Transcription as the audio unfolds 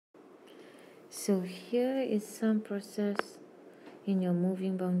So here is some process in your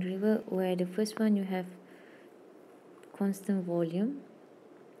moving boundary work, where the first one you have constant volume,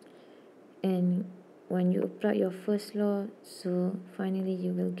 and when you apply your first law, so finally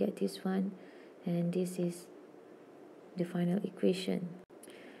you will get this one, and this is the final equation.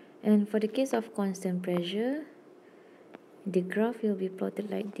 And for the case of constant pressure, the graph will be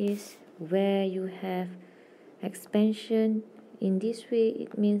plotted like this, where you have expansion. In this way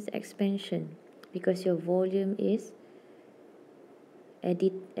it means expansion because your volume is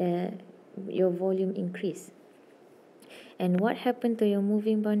your volume increase. And what happened to your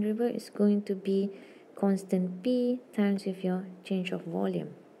moving boundary work is going to be constant P times with your change of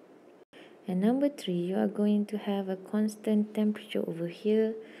volume. And number 3, you are going to have a constant temperature over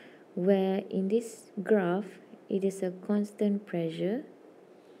here, where in this graph it is a constant pressure.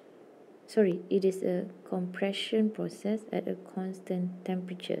 It is a compression process at a constant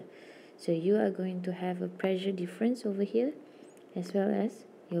temperature. So you are going to have a pressure difference over here as well as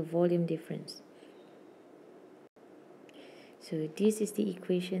your volume difference. So this is the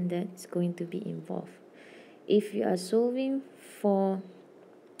equation that's going to be involved. If you are solving for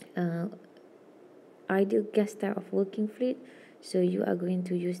ideal gas type of working fluid, so you are going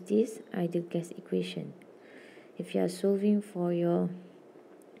to use this ideal gas equation. If you are solving for your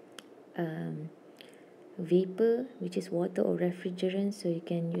vapor, which is water or refrigerant, so you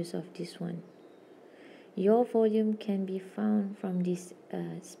can use of this one. Your volume can be found from this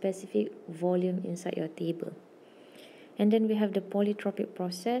specific volume inside your table. And then we have the polytropic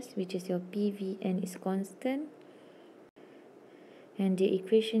process, which is your PVN is constant, and the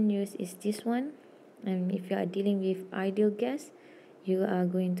equation used is this one. And if you are dealing with ideal gas, you are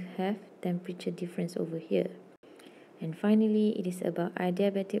going to have temperature difference over here. And finally, it is about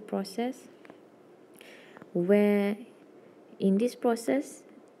adiabatic process, where in this process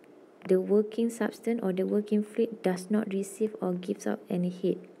the working substance or the working fluid does not receive or gives out any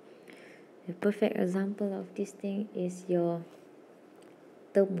heat. A perfect example of this thing is your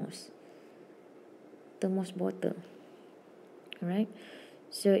thermos bottle. Alright,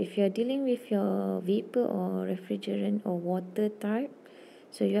 so if you are dealing with your vapor or refrigerant or water type,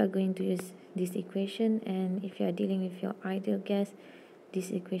 so you are going to use this equation, and if you are dealing with your ideal gas, this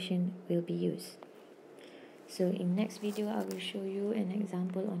equation will be used. So in next video, I will show you an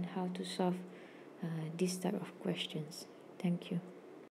example on how to solve this type of questions. Thank you.